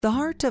The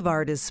Heart of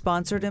Art is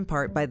sponsored in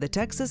part by the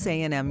Texas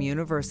A&M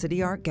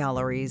University Art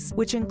Galleries,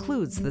 which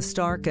includes the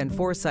Stark and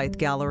Forsyth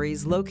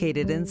Galleries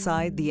located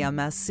inside the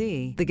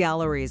MSC. The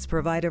galleries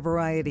provide a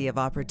variety of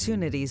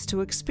opportunities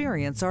to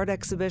experience art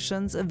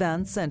exhibitions,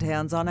 events, and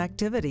hands-on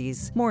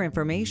activities. More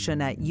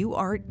information at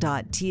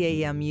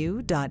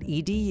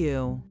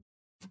uart.tamu.edu.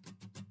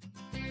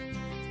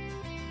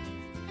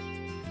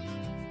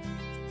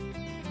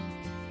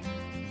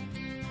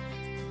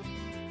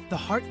 The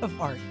Heart of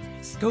Art,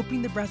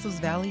 scoping the Brazos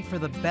Valley for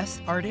the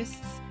best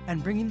artists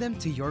and bringing them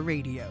to your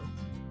radio.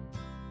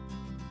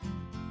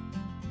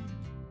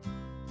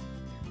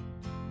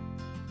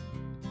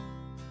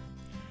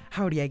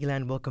 Howdy,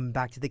 Aguilan. Welcome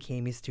back to the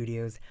KME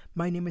Studios.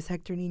 My name is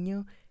Hector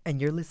Nino, and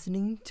you're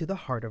listening to The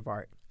Heart of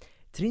Art.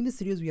 Today in the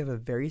studios, we have a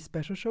very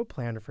special show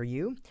planned for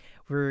you.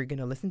 We're going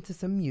to listen to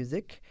some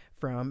music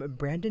from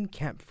Brandon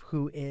Kempf,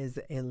 who is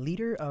a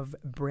leader of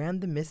Bran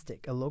the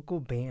Mystic, a local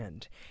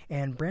band.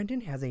 And Brandon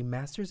has a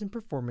master's in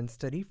performance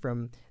study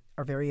from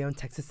our very own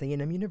Texas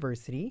A&M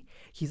University.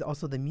 He's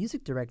also the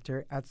music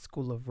director at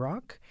School of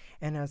Rock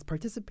and has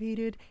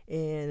participated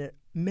in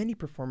many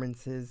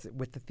performances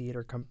with the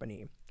theater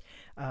company.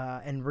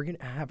 And we're going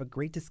to have a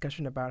great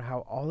discussion about how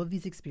all of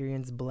these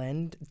experiences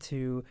blend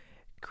to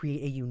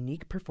create a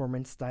unique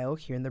performance style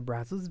here in the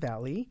Brazos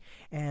Valley.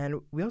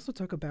 And we also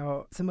talk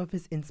about some of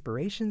his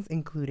inspirations,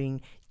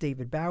 including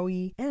David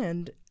Bowie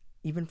and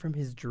even from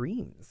his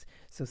dreams.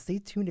 So stay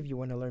tuned if you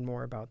want to learn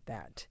more about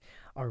that.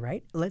 All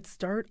right, let's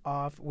start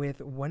off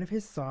with one of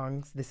his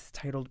songs. This is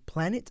titled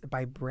Planet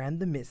by Bran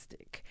the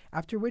Mystic,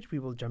 after which we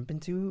will jump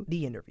into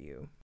the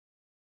interview.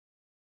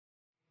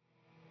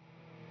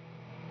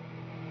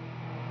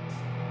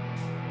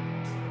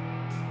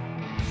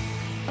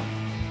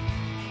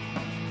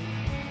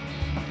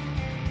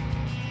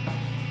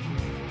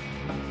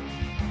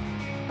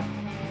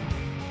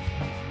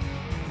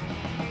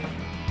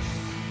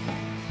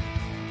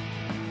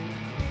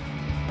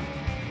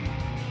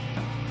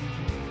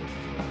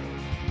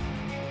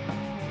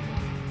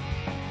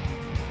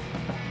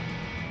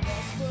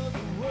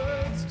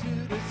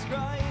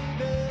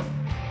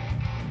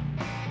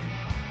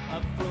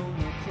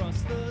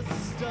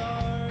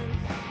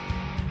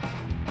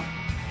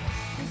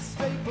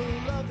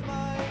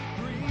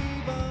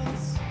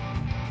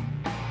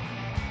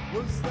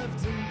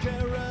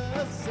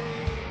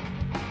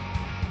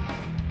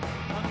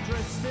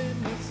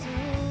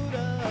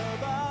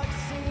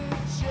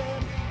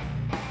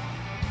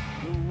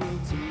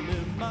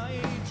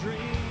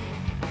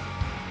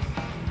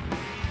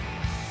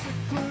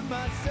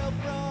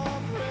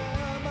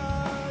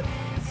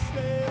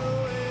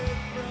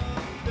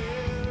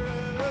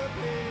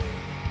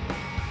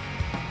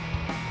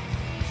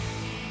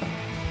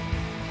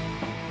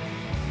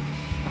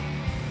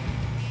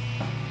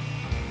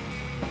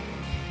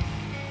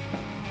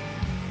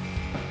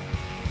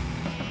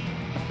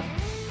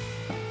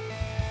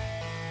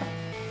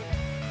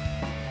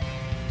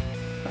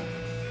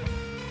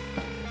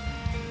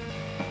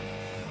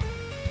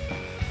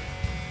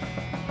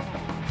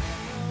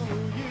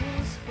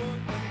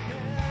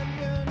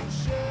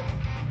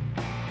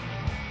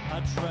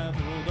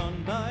 Traveled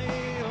on my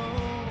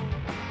own.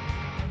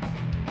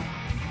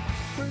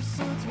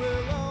 Pursuits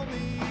will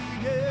only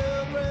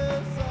yield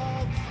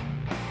results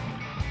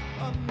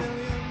a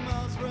million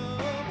miles from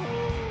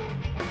home.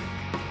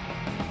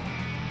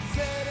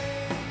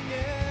 Sitting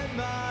in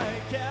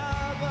my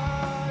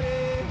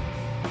cavity,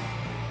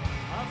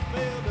 I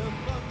fail to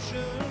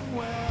function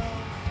well.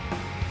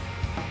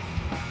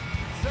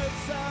 So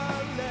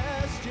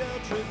celestial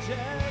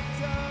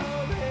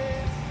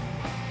trajectories,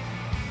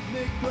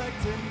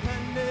 neglecting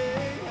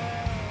pending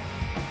hell.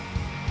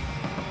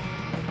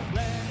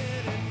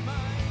 Planet in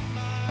my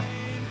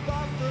mind,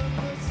 far from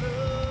the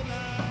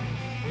sunlight,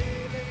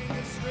 feeling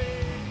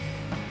estranged,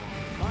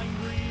 mind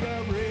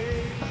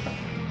rearranged.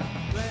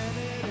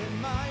 Planet in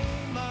my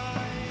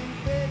mind,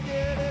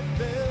 figured it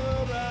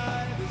felt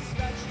right,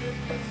 dispatched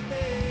into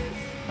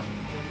space,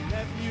 in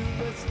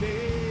nebulous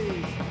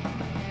stage.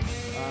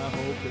 I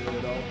hope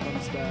it all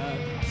comes back.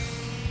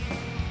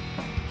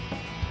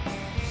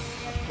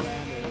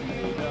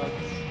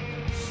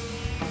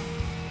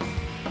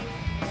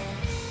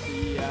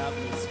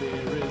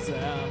 Atmosphere is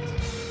out.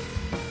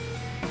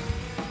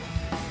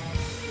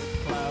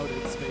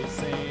 Clouded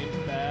space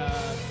ain't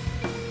bad.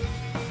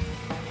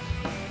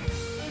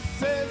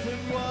 This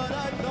isn't what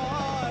I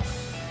thought.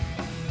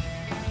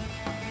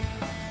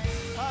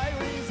 I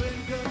reason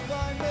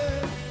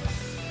confinement,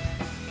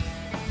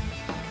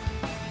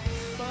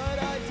 but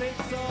I take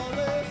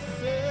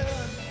solace in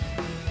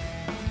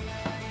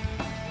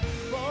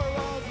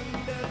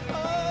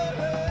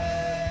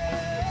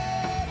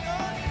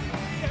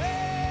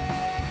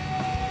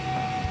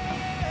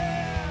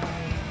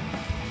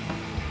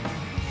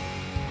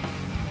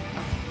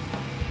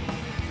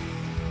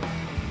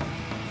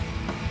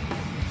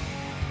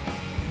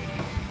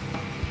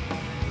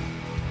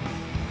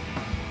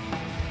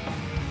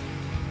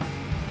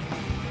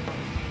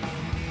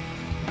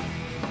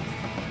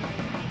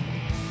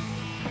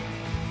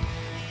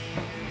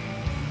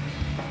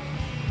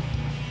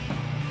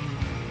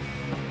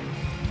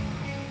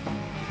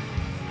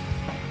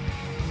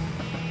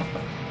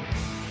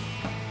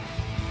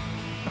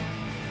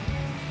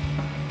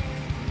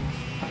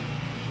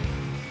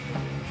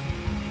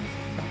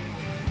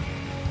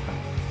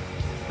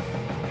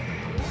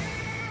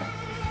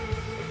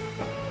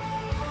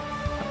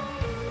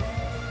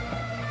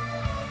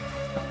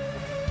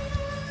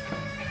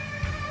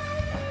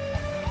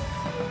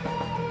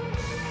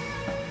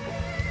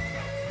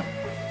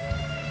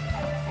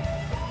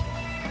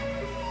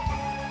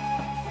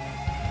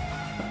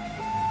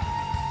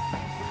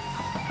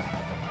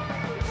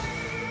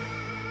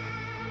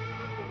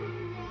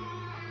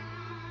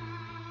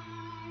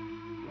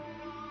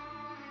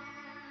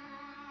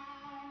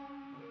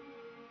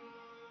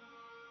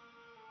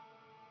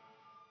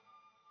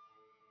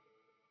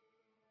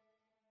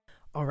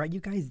All right, you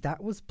guys,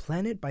 that was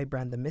Planet by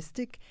Bran the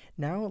Mystic.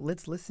 Now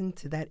let's listen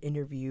to that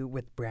interview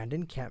with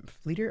Brandon Kempf,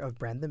 leader of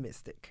Bran the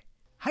Mystic.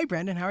 Hi,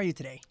 Brandon. How are you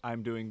today?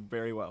 I'm doing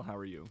very well. How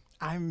are you?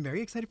 I'm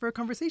very excited for our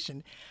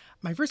conversation.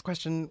 My first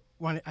question,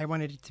 I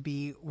wanted it to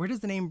be, where does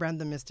the name Bran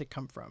the Mystic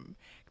come from?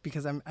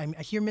 Because I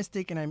hear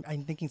mystic and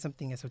I'm thinking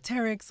something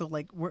esoteric. So,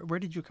 like, where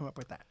did you come up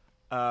with that?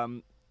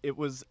 It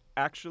was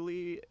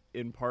actually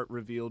in part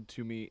revealed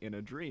to me in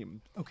a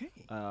dream. Okay.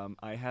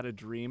 I had a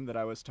dream that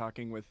I was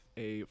talking with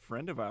a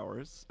friend of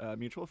ours, a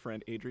mutual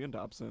friend, Adrienne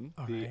Dobson,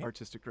 All the right.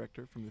 artistic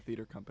director from the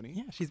theater company.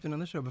 Yeah, she's been on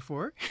the show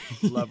before.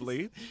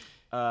 Lovely.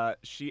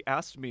 She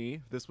asked me,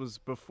 this was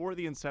before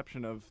the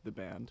inception of the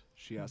band,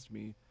 she asked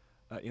me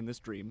in this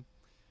dream,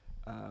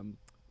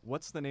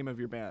 what's the name of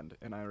your band?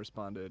 And I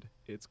responded,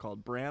 it's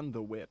called Bran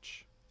the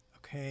Witch.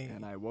 Okay.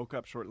 And I woke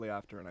up shortly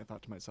after and I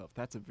thought to myself,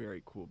 that's a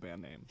very cool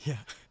band name. Yeah.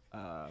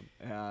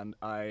 And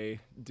I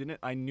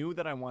knew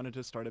that I wanted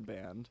to start a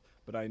band,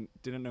 but I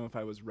didn't know if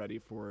I was ready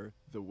for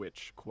The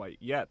Witch quite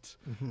yet.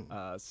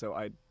 Mm-hmm. So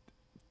I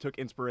took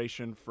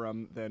inspiration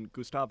from then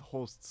Gustav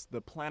Holst's The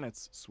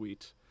Planets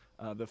Suite.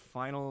 The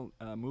final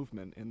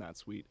movement in that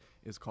suite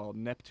is called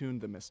Neptune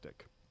the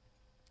Mystic.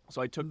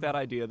 So I took that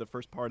idea, the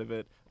first part of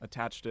it,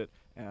 attached it,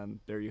 and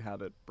there you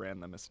have it, Bran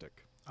the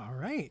Mystic. All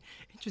right.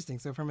 Interesting.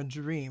 So from a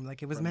dream,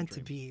 like it was From a meant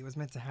to dream. be, it was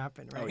meant to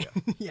happen, Oh, right?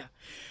 Yeah.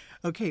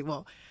 Okay.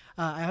 Well,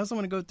 I also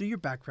want to go through your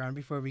background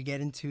before we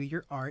get into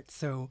your art.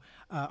 So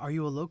are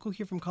you a local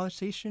here from College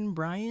Station,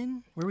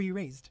 Brian? Where were you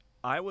raised?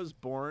 I was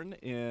born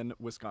in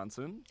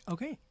Wisconsin,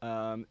 Okay.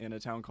 in a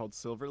town called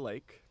Silver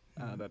Lake,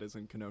 that is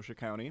in Kenosha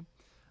County.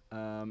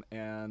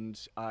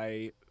 And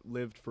I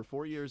lived for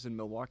 4 years in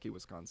Milwaukee,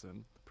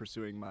 Wisconsin,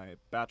 pursuing my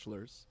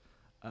bachelor's.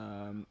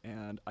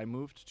 And I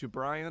moved to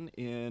Bryan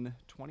in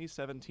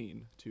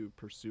 2017 to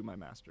pursue my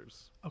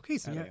master's. Okay.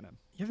 So at you A&M.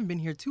 haven't been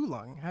here too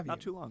long, have you?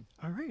 Not too long.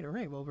 All right. All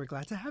right. Well, we're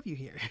glad to have you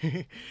here.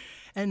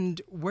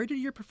 And where did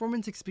your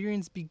performance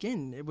experience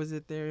begin? Was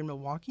it there in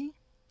Milwaukee?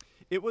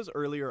 It was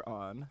earlier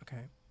on,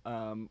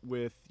 Okay.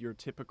 with your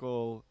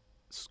typical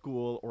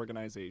school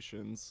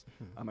organizations.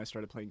 I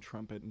started playing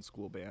trumpet in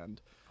school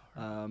band.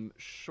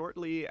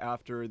 Shortly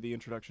after the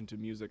introduction to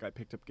music, I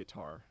picked up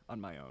guitar on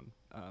my own.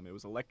 It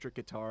was electric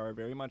guitar,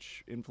 very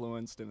much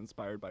influenced and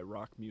inspired by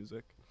rock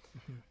music.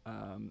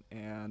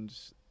 And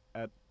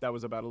that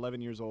was about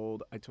 11 years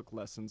old. I took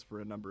lessons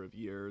for a number of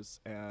years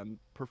and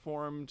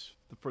performed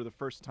for the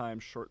first time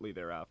shortly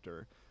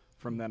thereafter.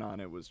 From then on,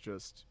 it was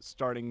just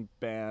starting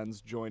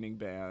bands, joining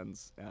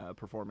bands,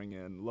 performing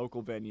in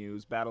local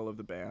venues, battle of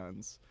the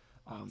bands,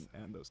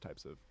 and those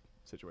types of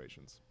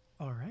situations.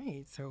 All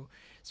right. So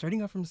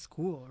starting off from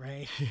school,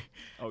 right?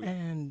 Oh, yeah.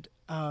 And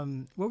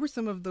what were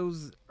some of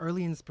those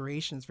early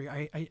inspirations for you?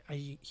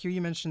 I hear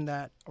you mentioned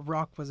that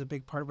rock was a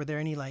big part. Were there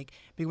any like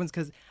big ones?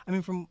 Because I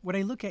mean, from what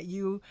I look at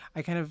you,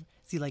 I kind of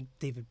see like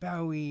David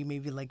Bowie,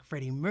 maybe like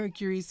Freddie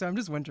Mercury. So I'm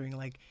just wondering,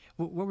 like,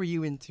 what were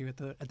you into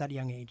at that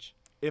young age?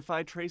 If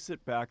I trace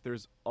it back,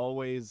 there's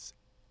always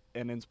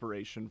an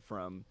inspiration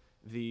from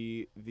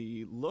the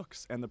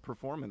looks and the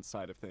performance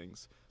side of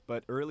things.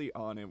 But early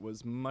on, it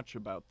was much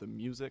about the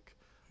music.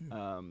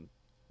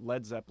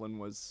 Led Zeppelin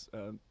was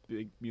a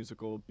big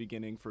musical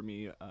beginning for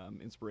me.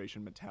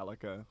 Inspiration,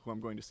 Metallica, who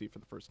I'm going to see for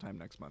the first time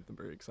next month. I'm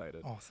very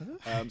excited. Awesome.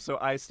 So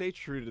I stay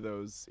true to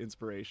those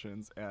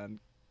inspirations and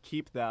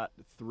keep that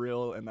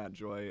thrill and that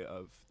joy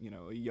of,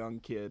 a young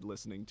kid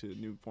listening to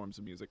new forms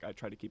of music. I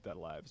try to keep that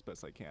alive as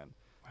best I can.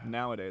 Wow.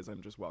 Nowadays,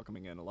 I'm just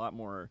welcoming in a lot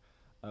more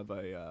of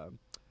a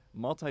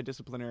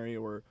multidisciplinary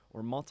or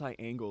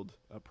multi-angled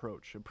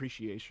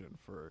appreciation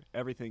for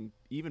everything,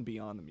 even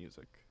beyond the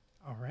music.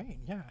 All right.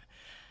 Yeah.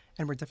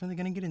 And we're definitely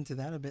going to get into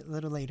that a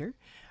little later.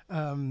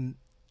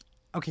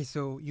 Okay,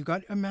 so you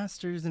got a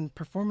master's in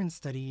performance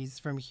studies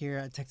from here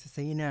at Texas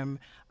A&M.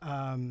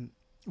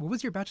 What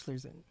was your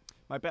bachelor's in?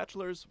 My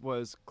bachelor's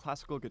was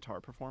classical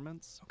guitar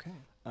performance.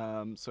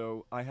 Okay.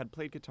 So I had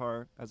played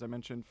guitar, as I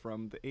mentioned,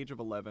 from the age of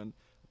 11,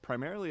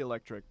 primarily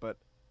electric, but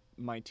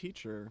my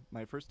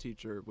first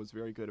teacher, was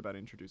very good about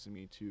introducing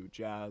me to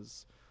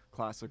jazz,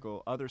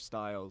 classical, other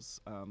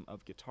styles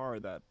of guitar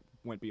that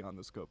went beyond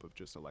the scope of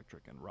just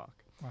electric and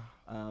rock.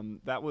 Wow.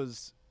 That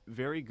was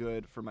very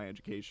good for my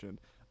education.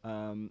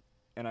 And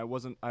I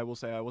will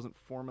say I wasn't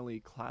formally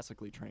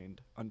classically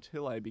trained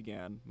until I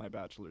began my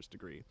bachelor's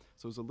degree.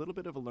 So it was a little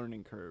bit of a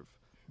learning curve,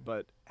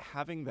 but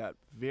having that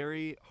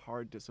very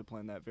hard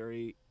discipline, that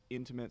very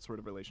intimate sort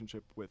of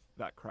relationship with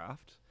that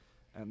craft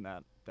and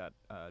that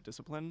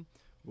discipline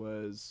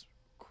was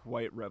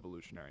quite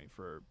revolutionary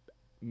for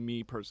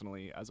me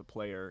personally as a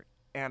player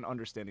and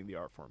understanding the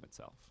art form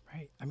itself.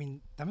 Right. I mean,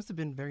 that must have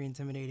been very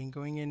intimidating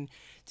going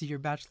into your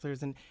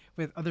bachelor's and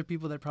with other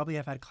people that probably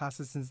have had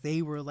classes since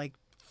they were like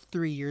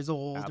 3 years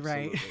old,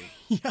 Absolutely. right?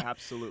 Yeah.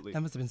 Absolutely.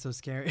 That must have been so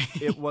scary.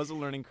 It was a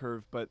learning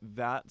curve, but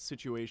that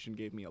situation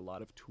gave me a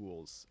lot of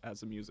tools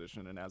as a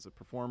musician and as a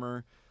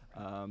performer,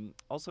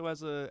 also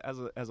as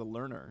a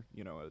learner,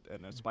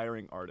 an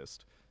aspiring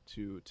artist,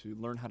 to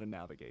learn how to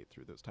navigate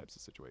through those types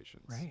of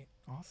situations. Right.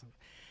 Awesome.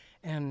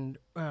 And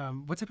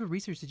what type of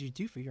research did you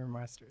do for your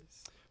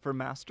master's? For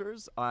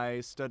masters,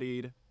 I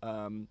studied.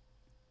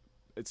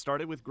 It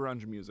started with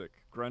grunge music.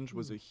 Grunge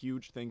was a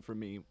huge thing for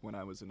me when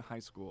I was in high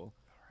school,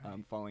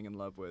 falling in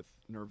love with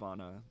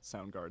Nirvana,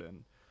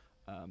 Soundgarden,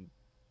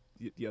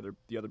 the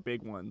other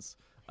big ones.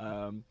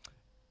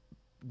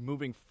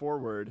 Moving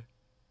forward,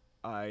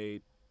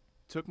 I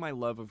took my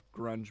love of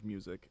grunge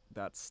music,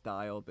 that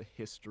style, the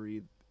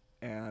history,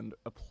 and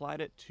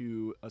applied it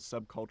to a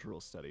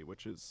subcultural study,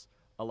 which is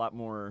a lot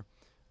more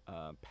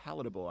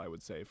palatable, I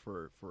would say,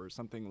 for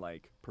something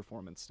like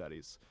performance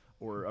studies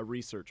or a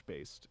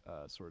research-based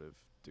sort of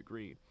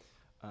degree.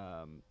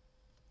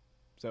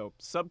 So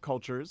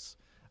subcultures,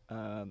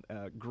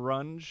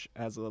 grunge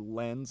as a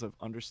lens of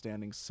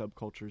understanding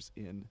subcultures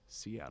in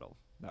Seattle.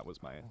 That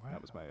was my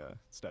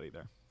study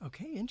there.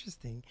 Okay,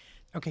 interesting.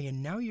 Okay,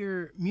 and now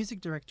you're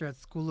music director at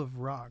School of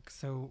Rock.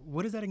 So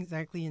what does that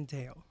exactly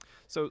entail?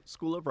 So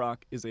School of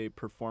Rock is a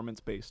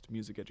performance-based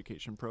music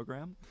education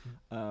program.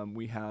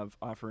 We have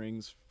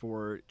offerings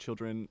for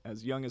children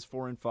as young as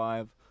 4 and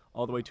 5,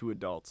 all the way to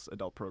adult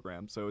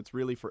programs. So it's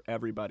really for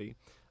everybody.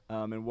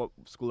 And what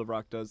School of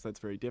Rock does that's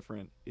very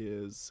different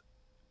is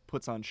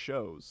puts on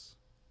shows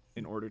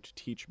in order to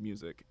teach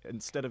music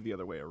instead of the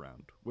other way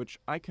around, which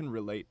I can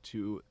relate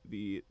to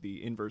the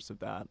inverse of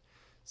that,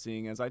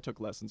 seeing as I took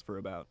lessons for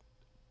about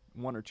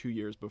 1 or 2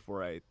 years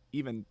before I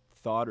even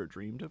thought or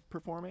dreamed of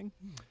performing.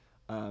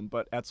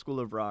 But at School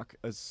of Rock,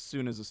 as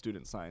soon as a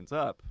student signs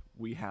up,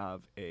 we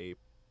have a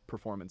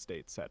performance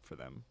date set for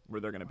them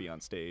where they're going to be on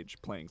stage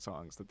playing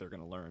songs that they're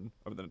going to learn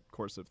over the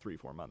course of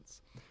 3-4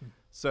 months.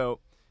 So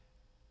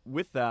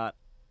with that,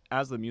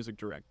 as the music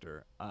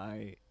director,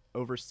 I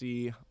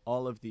oversee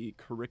all of the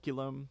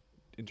curriculum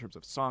in terms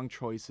of song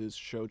choices,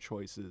 show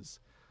choices,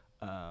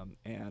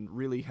 and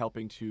really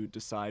helping to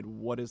decide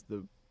what is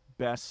the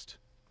best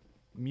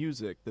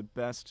music, the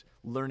best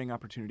learning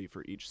opportunity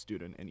for each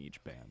student and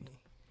each band.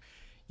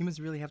 You must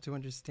really have to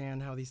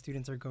understand how these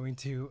students are going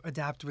to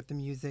adapt with the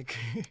music,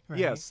 right?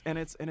 Yes, and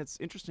it's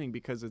interesting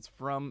because it's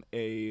from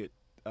a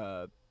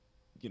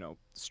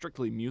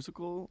strictly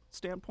musical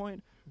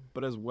standpoint,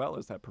 but as well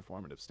as that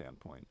performative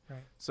standpoint. Right.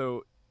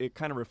 So it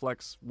kind of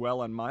reflects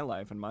well on my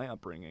life and my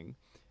upbringing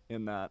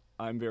in that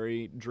I'm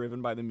very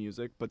driven by the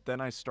music, but then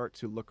I start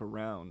to look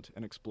around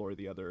and explore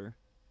the other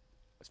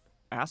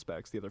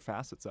aspects, the other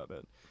facets of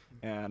it.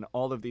 And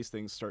all of these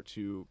things start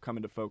to come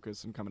into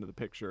focus and come into the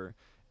picture,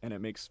 and it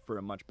makes for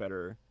a much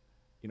better,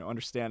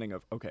 understanding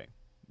of, okay,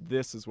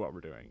 this is what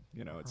we're doing.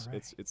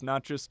 It's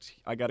not just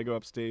I got to go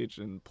upstage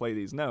and play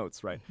these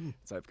notes, right?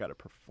 It's I've got to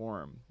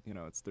perform.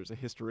 There's a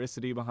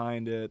historicity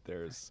behind it.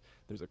 There's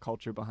a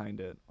culture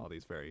behind it. All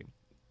these very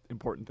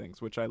important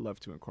things, which I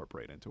love to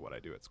incorporate into what I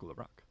do at School of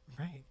Rock.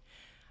 Right.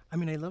 I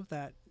mean, I love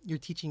that you're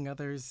teaching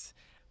others,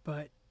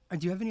 but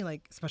do you have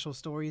any special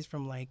stories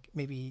from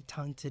maybe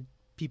talented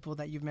people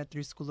that you've met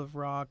through School of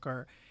Rock,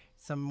 or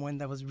someone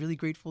that was really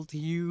grateful to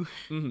you?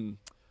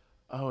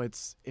 Oh,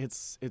 it's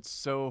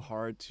so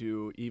hard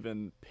to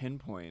even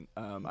pinpoint.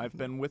 I've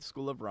been with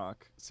School of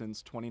Rock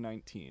since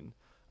 2019.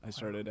 I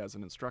started as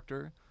an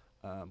instructor,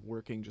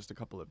 working just a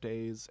couple of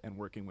days and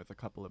working with a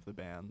couple of the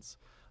bands.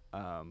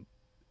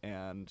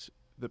 And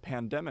the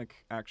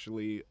pandemic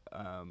actually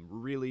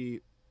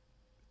really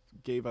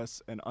gave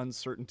us an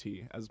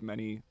uncertainty, as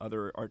many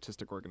other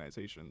artistic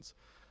organizations.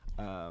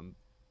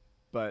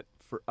 But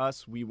for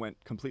us, we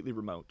went completely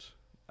remote.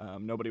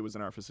 Nobody was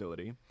in our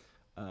facility.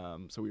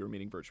 So we were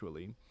meeting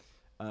virtually.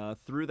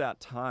 Through that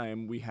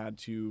time, we had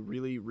to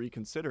really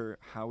reconsider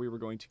how we were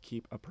going to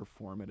keep a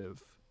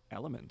performative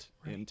element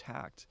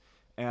intact.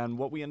 And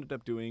what we ended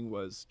up doing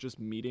was just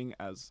meeting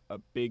as a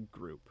big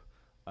group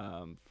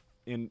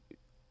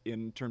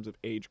in terms of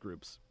age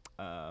groups,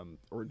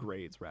 or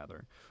grades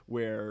rather,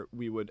 where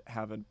we would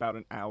have about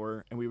an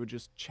hour and we would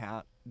just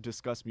chat,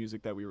 discuss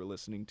music that we were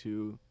listening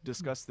to,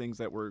 discuss things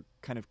that were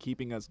kind of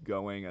keeping us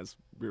going as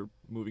we were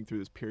moving through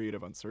this period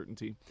of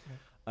uncertainty.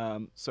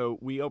 So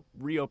we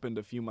reopened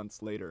a few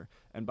months later,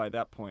 and by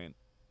that point,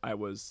 I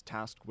was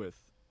tasked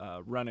with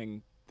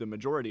running the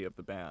majority of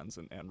the bands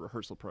and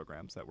rehearsal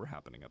programs that were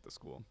happening at the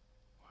school.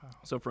 Wow.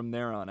 So from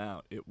there on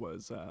out, it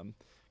was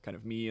kind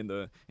of me in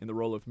the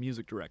role of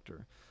music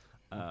director,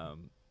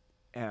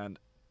 and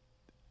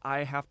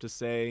I have to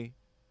say,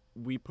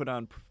 we put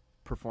on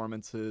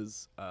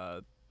performances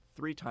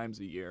 3 times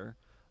a year.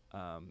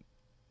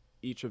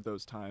 Each of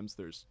those times,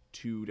 there's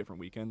 2 different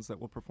weekends that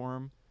we'll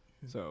perform.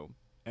 So.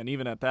 And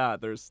even at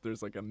that,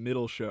 there's like a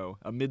middle show,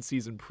 a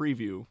mid-season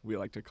preview, we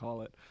like to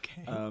call it.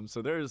 Okay.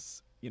 So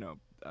there's,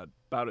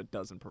 about a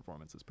dozen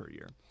performances per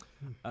year,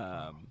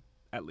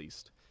 at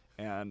least.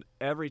 And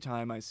every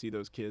time I see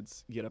those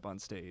kids get up on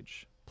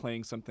stage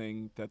playing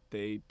something that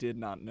they did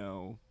not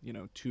know,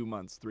 2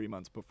 months, 3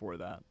 months before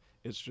that,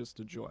 it's just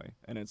a joy.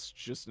 And it's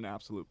just an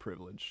absolute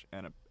privilege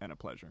and a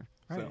pleasure.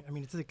 Right. So, I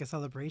mean, it's like a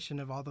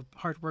celebration of all the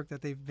hard work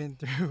that they've been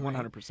through.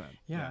 100%.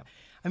 Yeah.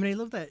 I mean, I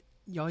love that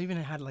y'all even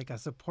had a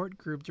support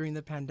group during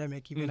the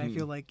pandemic. Even I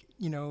feel like,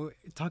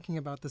 talking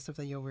about the stuff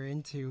that y'all were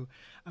into,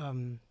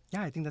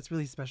 I think that's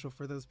really special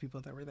for those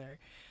people that were there.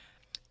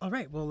 All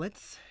right, well,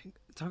 let's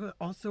talk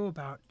also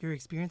about your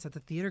experience at the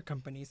theater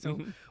company. So,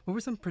 what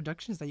were some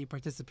productions that you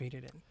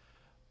participated in?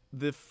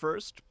 The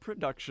first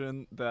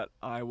production that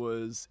I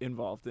was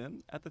involved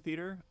in at the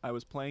theater, I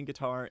was playing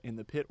guitar in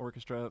the pit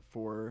orchestra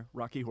for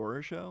Rocky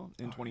Horror Show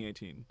in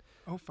 2018.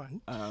 Oh,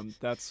 fun.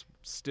 That's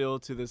still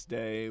to this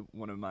day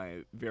one of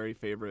my very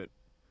favorite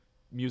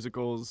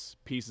musicals,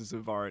 pieces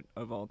of art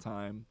of all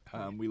time.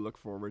 We look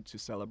forward to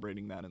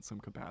celebrating that in some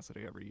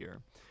capacity every year.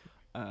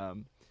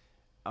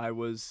 I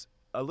was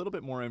a little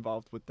bit more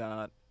involved with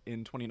that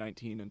in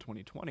 2019 and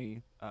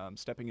 2020,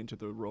 stepping into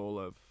the role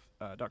of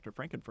Dr.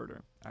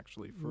 Frankenfurter,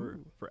 actually,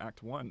 for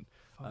Act 1.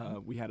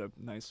 We had a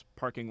nice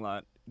parking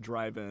lot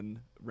drive-in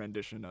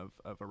rendition of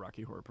a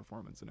Rocky Horror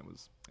performance, and it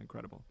was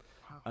incredible.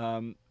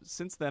 Wow.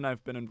 Since then,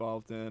 I've been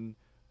involved in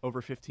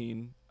over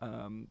 15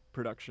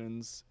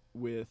 productions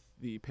with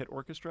the pit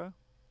orchestra,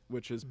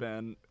 which has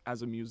been,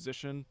 as a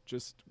musician,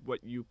 just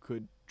what you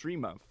could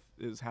dream of,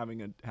 is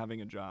having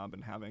a job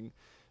and having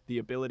the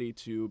ability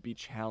to be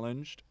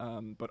challenged,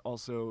 but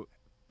also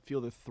feel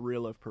the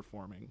thrill of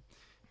performing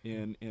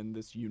in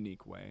this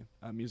unique way.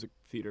 Music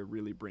theater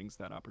really brings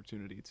that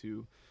opportunity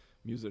to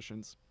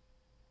musicians.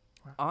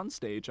 Wow. On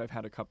stage, I've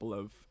had a couple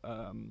of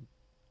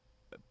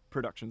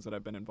productions that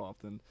I've been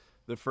involved in.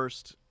 The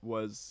first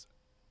was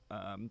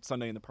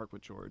Sunday in the Park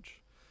with George,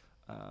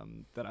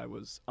 that I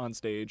was on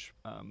stage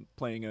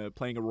playing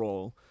a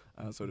role,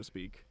 so to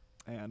speak.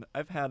 And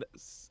I've had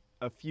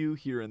a few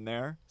here and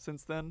there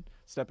since then,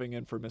 stepping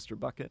in for Mr.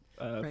 Bucket,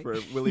 for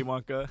Willy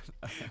Wonka.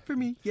 For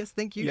me, yes,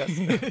 thank you.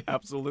 Yes,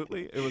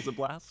 absolutely. It was a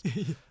blast.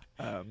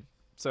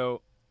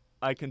 So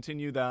I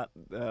continue that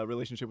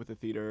relationship with the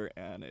theater,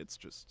 and it's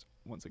just,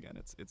 once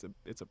again,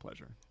 it's a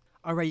pleasure.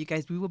 All right, you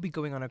guys, we will be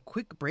going on a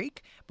quick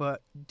break,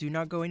 but do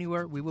not go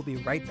anywhere. We will be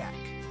right back.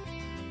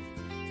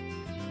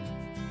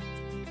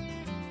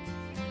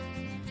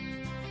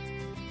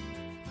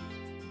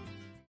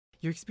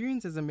 Your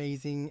experience is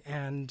amazing,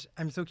 and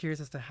I'm so curious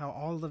as to how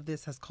all of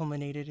this has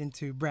culminated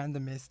into Bran the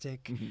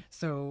Mystic.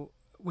 So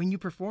when you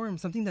perform,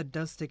 something that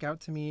does stick out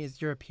to me is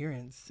your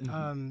appearance.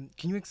 Can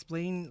you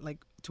explain, like,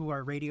 to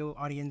our radio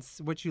audience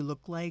what you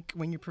look like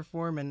when you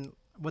perform and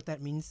what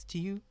that means to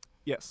you?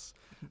 Yes.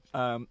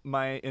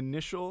 My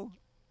initial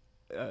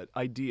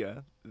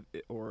idea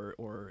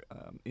or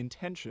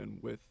intention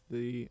with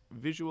the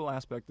visual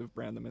aspect of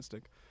Bran the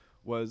Mystic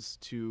was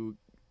to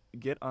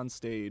get on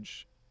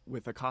stage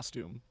with a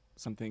costume,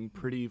 something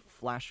pretty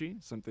flashy,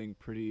 something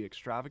pretty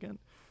extravagant,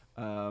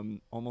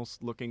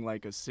 almost looking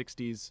like a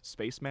 60s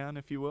spaceman,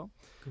 if you will.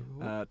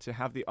 Cool. To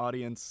have the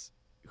audience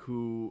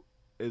who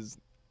is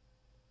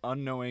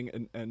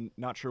unknowing and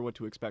not sure what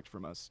to expect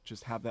from us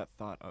just have that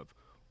thought of,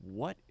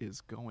 what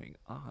is going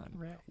on?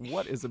 Right.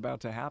 What is about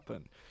to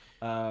happen?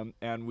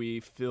 And we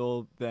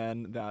fill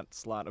then that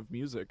slot of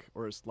music,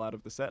 or a slot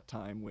of the set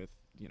time, with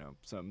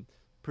some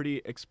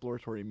pretty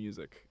exploratory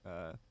music.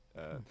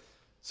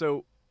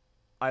 So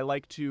I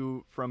like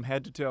to, from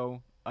head to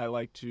toe, I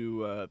like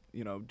to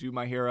do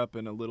my hair up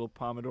in a little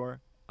pomodoro.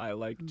 I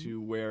like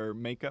to wear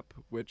makeup,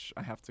 which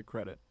I have to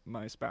credit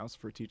my spouse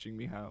for teaching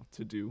me how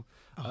to do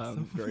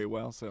very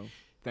well. So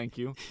thank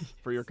you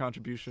for your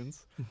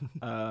contributions.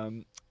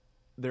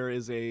 There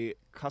is a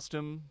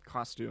custom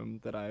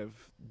costume that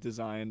I've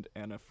designed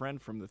and a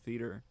friend from the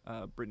theater,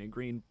 Brittany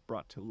Green,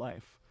 brought to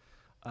life.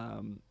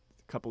 A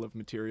couple of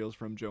materials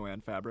from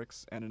Joanne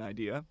Fabrics and an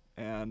idea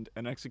and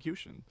an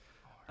execution.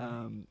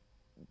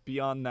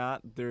 Beyond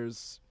that,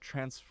 there's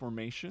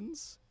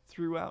transformations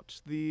throughout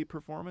the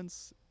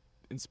performance,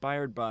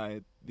 inspired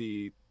by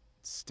the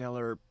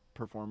stellar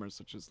performers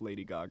such as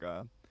Lady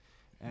Gaga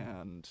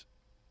and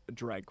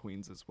drag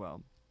queens as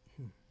well,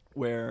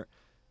 where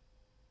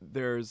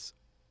there's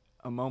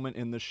a moment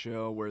in the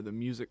show where the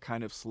music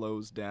kind of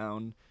slows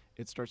down.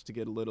 It starts to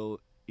get a little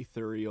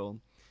ethereal,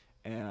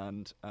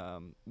 and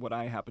what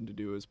I happen to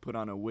do is put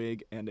on a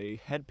wig and a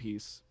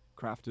headpiece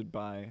crafted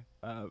by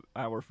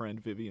our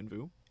friend Vivian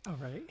Vu. All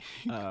right.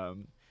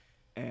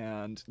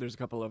 And there's a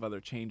couple of other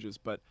changes,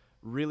 but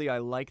really I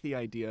like the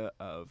idea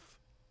of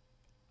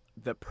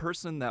the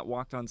person that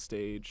walked on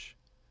stage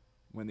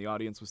when the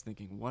audience was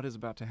thinking, what is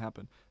about to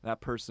happen? That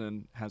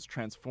person has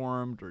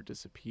transformed or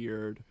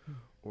disappeared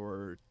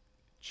or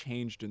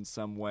changed in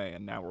some way,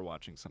 and now we're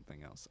watching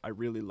something else. I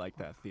really like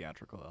that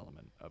theatrical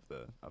element of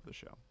the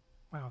show.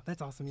 Wow,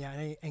 that's awesome. Yeah,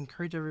 I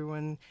encourage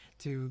everyone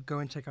to go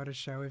and check out a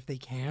show if they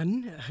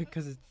can,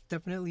 because it's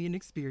definitely an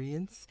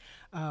experience.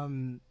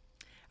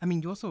 I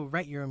mean, you also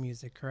write your own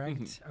music,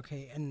 correct?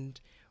 Okay, and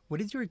what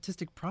is your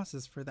artistic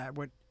process for that?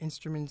 What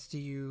instruments do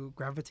you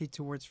gravitate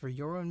towards for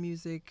your own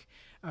music?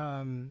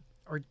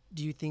 Or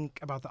do you think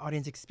about the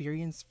audience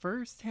experience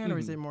firsthand, or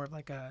is it more of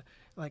like a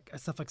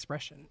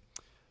self-expression?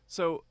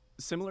 So,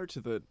 similar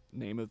to the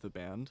name of the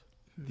band,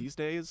 these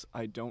days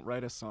I don't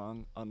write a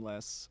song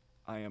unless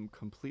I am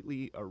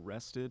completely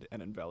arrested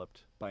and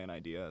enveloped by an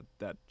idea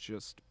that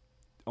just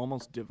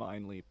almost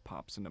divinely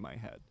pops into my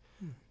head.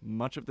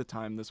 Much of the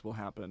time this will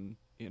happen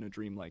in a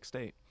dreamlike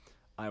state.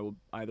 I will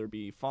either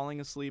be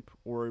falling asleep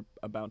or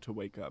about to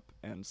wake up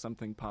and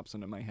something pops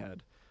into my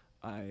head.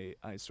 I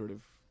sort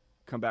of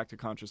come back to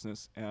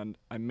consciousness, and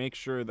I make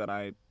sure that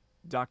I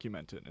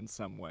document it in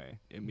some way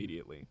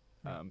immediately.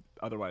 Right.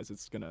 Otherwise,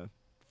 it's gonna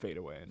fade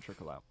away and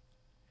trickle out.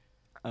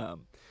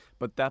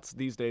 But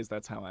these days,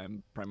 that's how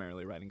I'm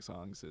primarily writing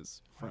songs,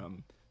 is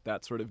from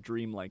that sort of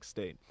dreamlike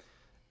state,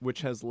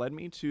 which has led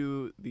me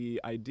to the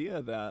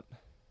idea that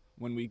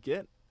when we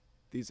get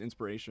these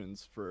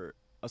inspirations for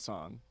a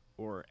song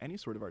or any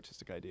sort of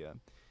artistic idea,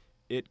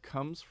 it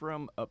comes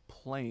from a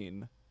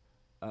plane,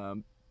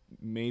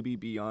 maybe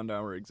beyond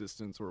our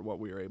existence or what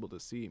we are able to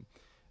see,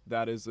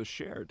 that is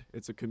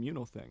it's a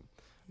communal thing.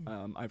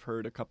 I've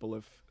heard a couple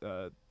of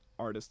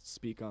artists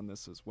speak on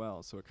this as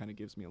well, so it kind of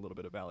gives me a little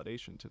bit of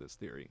validation to this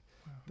theory,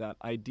 that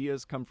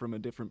ideas come from a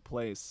different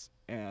place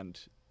and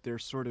they're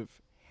sort of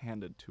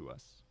handed to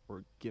us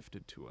or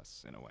gifted to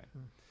us in a way.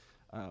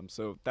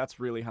 So that's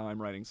really how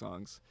I'm writing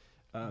songs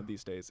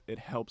these days. It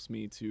helps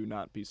me to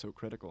not be so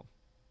critical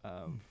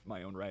of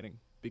my own writing,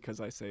 because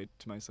I say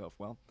to myself,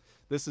 well,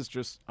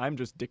 I'm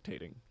just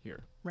dictating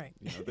here. Right.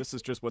 This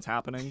is just what's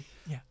happening.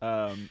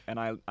 Yeah.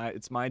 And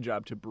it's my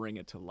job to bring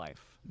it to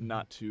life,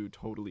 not to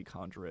totally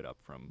conjure it up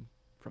from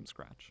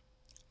scratch.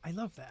 I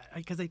love that,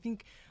 because I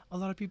think a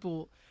lot of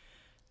people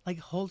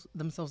hold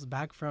themselves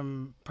back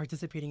from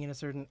participating in a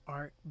certain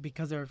art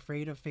because they're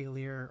afraid of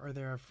failure, or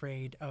they're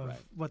afraid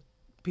of what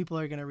people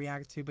are going to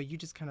react to. But you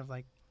just kind of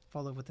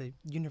follow what the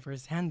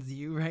universe hands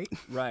you, right?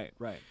 Right.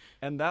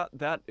 And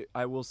that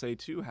I will say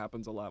too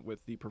happens a lot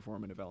with the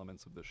performative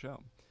elements of the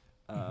show.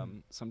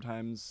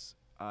 Sometimes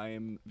I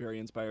am very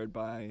inspired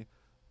by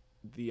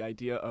the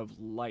idea of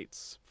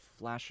lights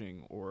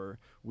flashing, or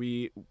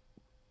we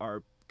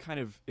are kind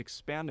of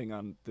expanding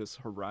on this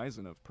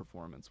horizon of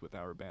performance with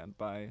our band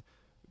by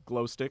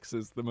glow sticks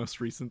is the most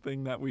recent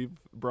thing that we've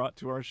brought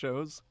to our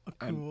shows. Oh,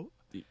 cool.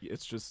 And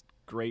it's just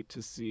great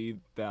to see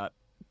that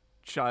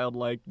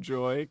childlike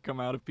joy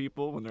come out of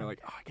people when they're like,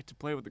 oh, I get to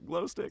play with the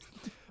glow stick.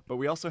 But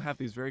we also have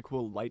these very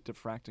cool light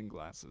diffracting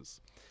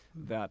glasses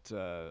that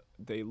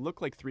they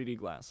look like 3D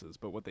glasses,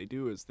 but what they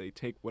do is they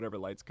take whatever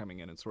light's coming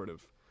in and sort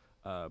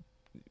of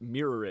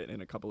mirror it in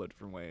a couple of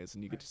different ways,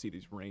 and you get to see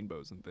these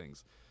rainbows and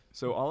things.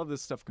 So all of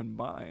this stuff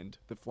combined,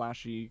 the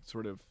flashy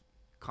sort of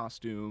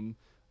costume,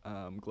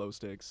 glow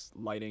sticks,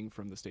 lighting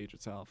from the stage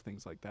itself,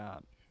 things like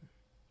that,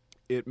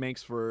 it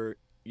makes for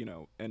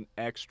an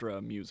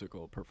extra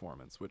musical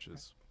performance, which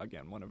is,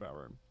 again, one of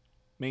our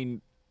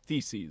main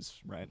theses,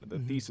 right? The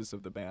thesis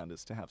of the band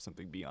is to have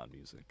something beyond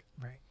music.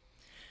 Right.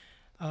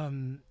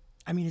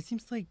 It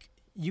seems like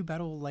you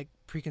battle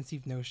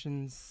preconceived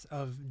notions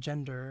of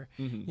gender.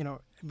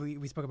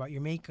 We spoke about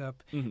your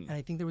makeup, and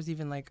I think there was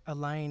even a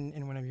line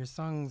in one of your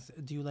songs,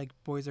 do you like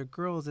boys or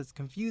girls? It's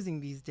confusing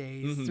these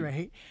days,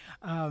 right?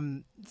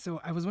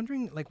 So I was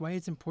wondering why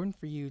it's important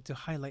for you to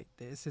highlight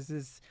this. Is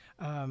this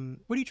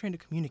what are you trying to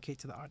communicate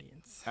to the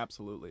audience?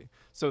 Absolutely.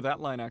 So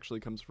that line actually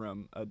comes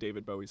from a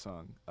David Bowie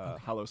song,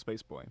 Hello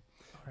Space Boy,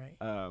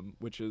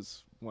 which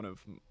is one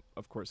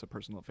of course, a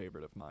personal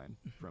favorite of mine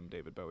from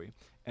David Bowie.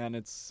 And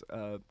it's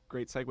a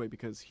great segue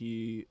because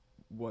he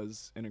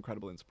was an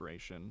incredible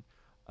inspiration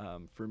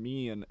for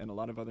me and a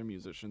lot of other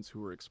musicians who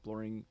were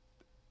exploring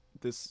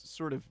this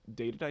sort of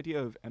dated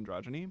idea of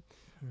androgyny.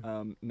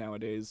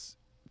 Nowadays,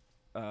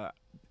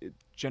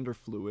 gender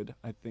fluid,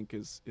 I think,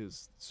 is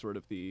sort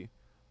of the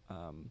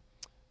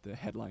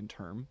headline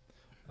term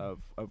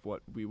of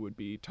what we would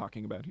be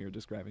talking about here,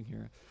 describing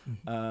here.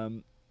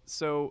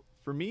 So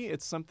for me,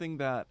 it's something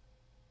that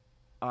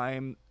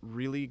I'm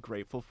really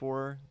grateful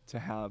for, to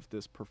have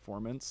this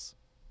performance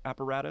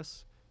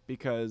apparatus,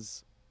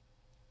 because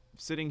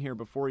sitting here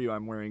before you,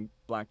 I'm wearing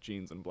black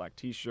jeans and black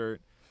t-shirt.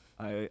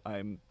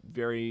 I'm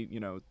very,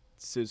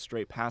 cis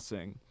straight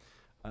passing.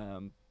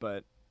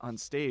 But on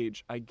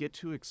stage, I get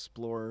to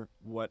explore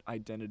what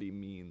identity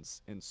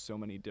means in so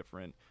many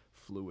different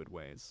fluid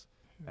ways.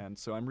 And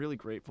so I'm really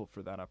grateful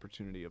for that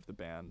opportunity of the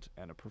band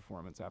and a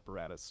performance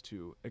apparatus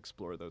to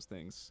explore those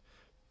things,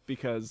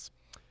 because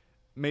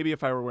maybe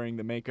if I were wearing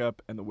the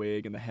makeup and the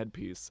wig and the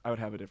headpiece, I would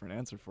have a different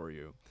answer for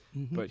you.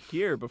 But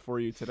here before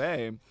you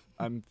today,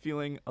 I'm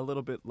feeling a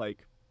little bit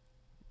like,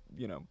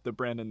 the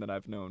Brandon that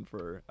I've known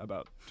for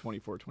about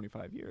 24,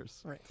 25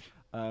 years.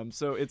 Right.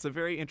 So it's a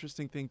very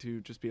interesting thing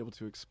to just be able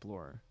to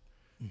explore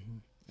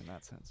in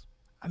that sense.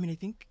 I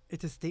think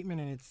it's a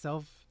statement in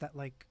itself that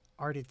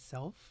art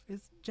itself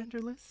is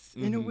genderless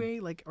in a way,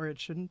 or it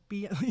shouldn't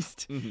be, at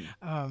least.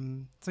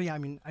 So yeah,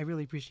 I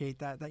really appreciate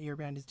that your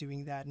band is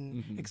doing that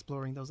and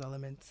exploring those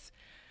elements.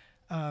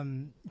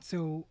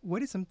 So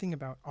what is something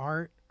about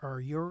art or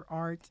your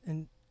art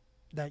and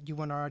that you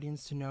want our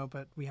audience to know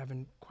but we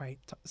haven't quite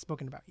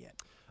spoken about yet?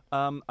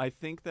 I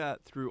think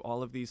that through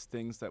all of these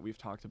things that we've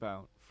talked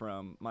about,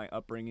 from my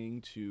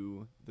upbringing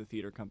to the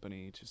theater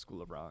company to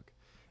School of Rock,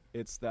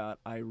 it's that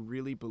I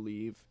really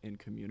believe in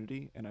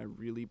community, and I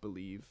really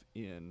believe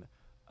in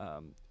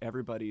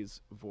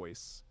everybody's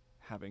voice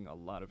having a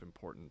lot of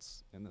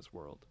importance in this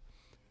world.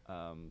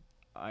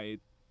 I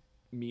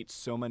meet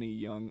so many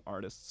young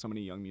artists, so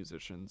many young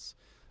musicians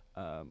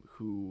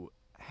who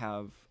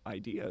have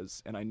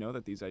ideas, and I know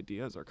that these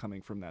ideas are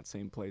coming from that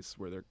same place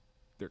where they're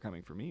they're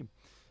coming for me.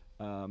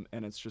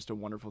 And it's just a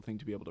wonderful thing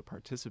to be able to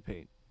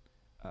participate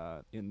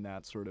in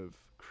that sort of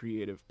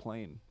creative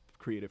plane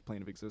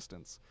of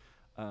existence.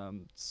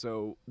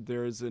 So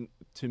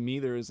to me,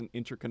 there is an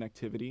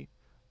interconnectivity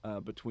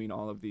between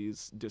all of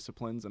these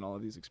disciplines and all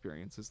of these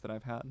experiences that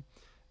I've had.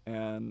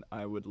 And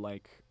I would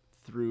like,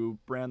 through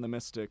Bran the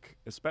Mystic,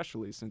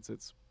 especially since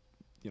it's,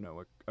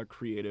 a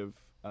creative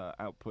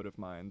output of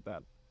mine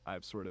that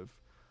I've sort of,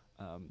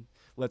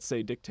 let's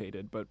say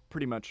dictated, but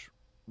pretty much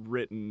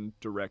written,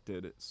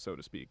 directed, so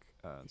to speak,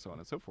 and so on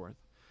and so forth.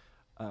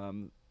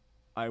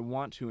 I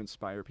want to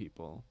inspire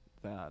people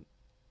that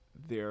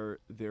their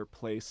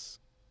place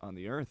on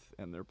the earth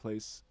and their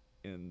place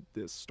in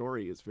this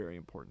story is very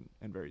important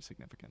and very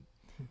significant.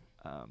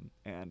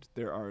 And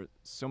there are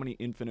so many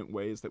infinite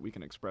ways that we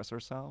can express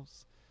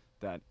ourselves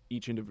that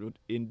each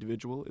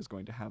individual is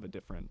going to have a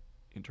different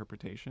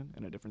interpretation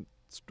and a different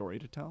story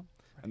to tell.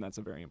 Right. And that's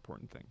a very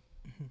important thing.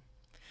 Mm-hmm.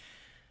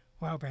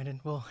 Wow, Brandon.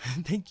 Well,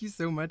 thank you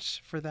so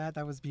much for that.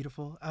 That was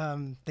beautiful.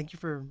 Thank you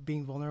for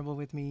being vulnerable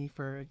with me,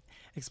 for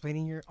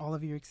explaining all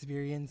of your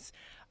experience.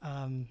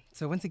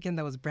 So once again,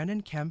 that was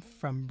Brandon Kempf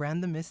from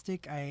Bran the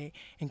Mystic. I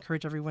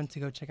encourage everyone to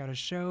go check out his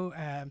show.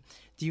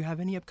 Do you have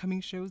any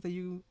upcoming shows that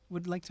you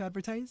would like to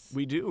advertise?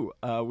 We do.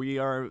 We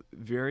are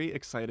very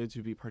excited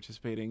to be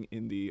participating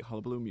in the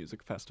Hullabaloo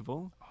Music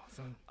Festival.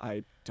 Awesome.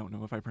 I don't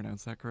know if I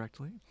pronounced that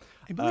correctly.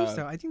 I believe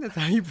so. I think that's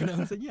how you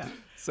pronounce it, yeah.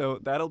 So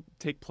that'll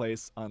take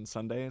place on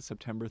Sunday,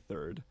 September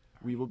 3rd.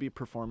 We will be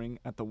performing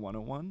at the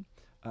 101,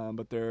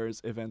 but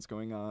there's events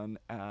going on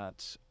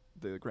at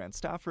the Grand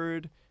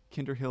Stafford,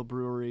 Kinder Hill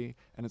Brewery,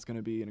 and it's going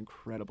to be an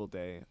incredible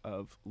day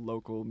of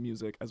local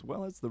music as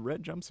well as the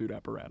red jumpsuit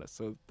apparatus.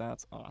 So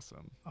that's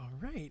awesome. All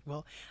right.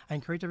 Well, I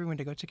encourage everyone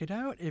to go check it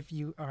out if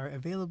you are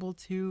available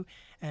to.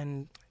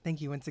 And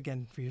thank you once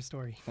again for your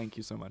story. Thank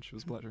you so much. It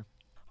was a pleasure.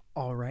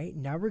 All right,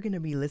 now we're going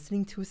to be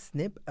listening to a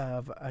snip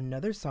of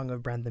another song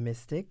of Bran the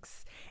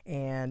Mystics,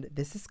 and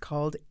this is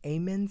called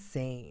Amen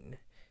Sane.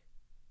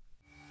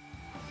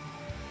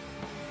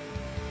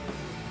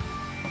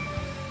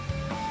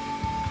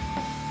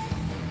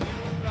 A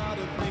lot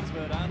of things,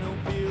 but I don't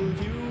feel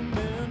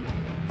human.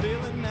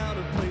 Feeling out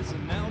of place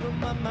and out of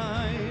my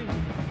mind.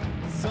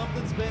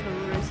 Something's been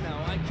erased, now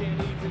I can't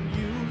even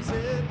use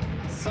it.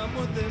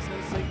 Somewhere there's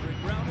no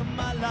sacred ground in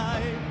my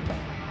life.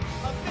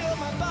 I feel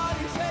my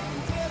body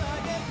shaking till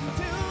I get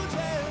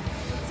contusion,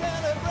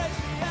 until it breaks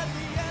me at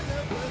the end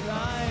of the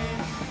line.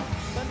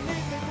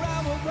 Beneath the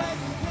ground will break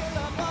until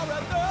I'm all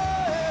right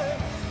through it.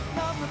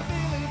 Numb the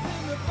feelings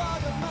in the fog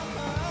of my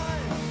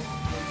mind.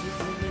 Roses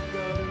in the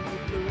garden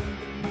will bloom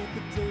beneath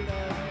the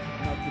daylight.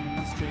 Nothing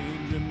has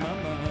changed in my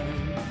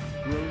mind.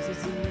 Roses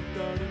in the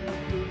garden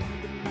will bloom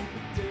beneath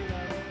the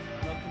daylight.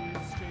 Nothing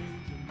has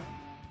changed in my mind.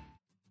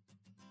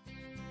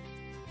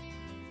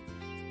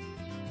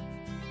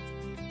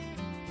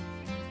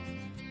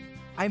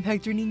 I'm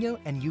Hector Nino,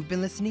 and you've been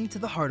listening to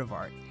The Heart of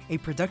Art, a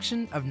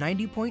production of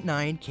 90.9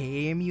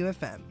 KAMU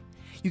FM.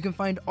 You can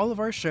find all of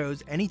our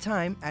shows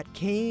anytime at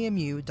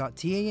kamu.tamu.edu.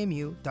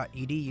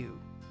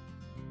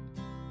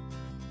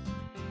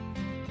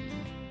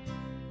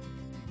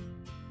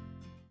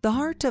 The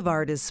Heart of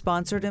Art is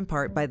sponsored in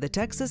part by the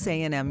Texas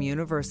A&M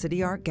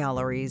University Art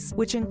Galleries,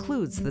 which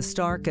includes the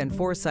Stark and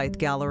Forsyth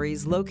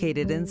Galleries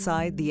located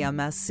inside the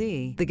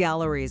MSC. The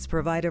galleries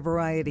provide a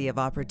variety of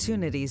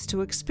opportunities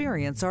to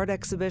experience art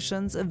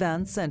exhibitions,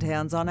 events, and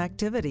hands-on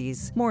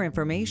activities. More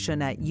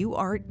information at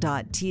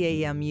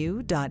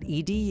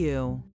uart.tamu.edu.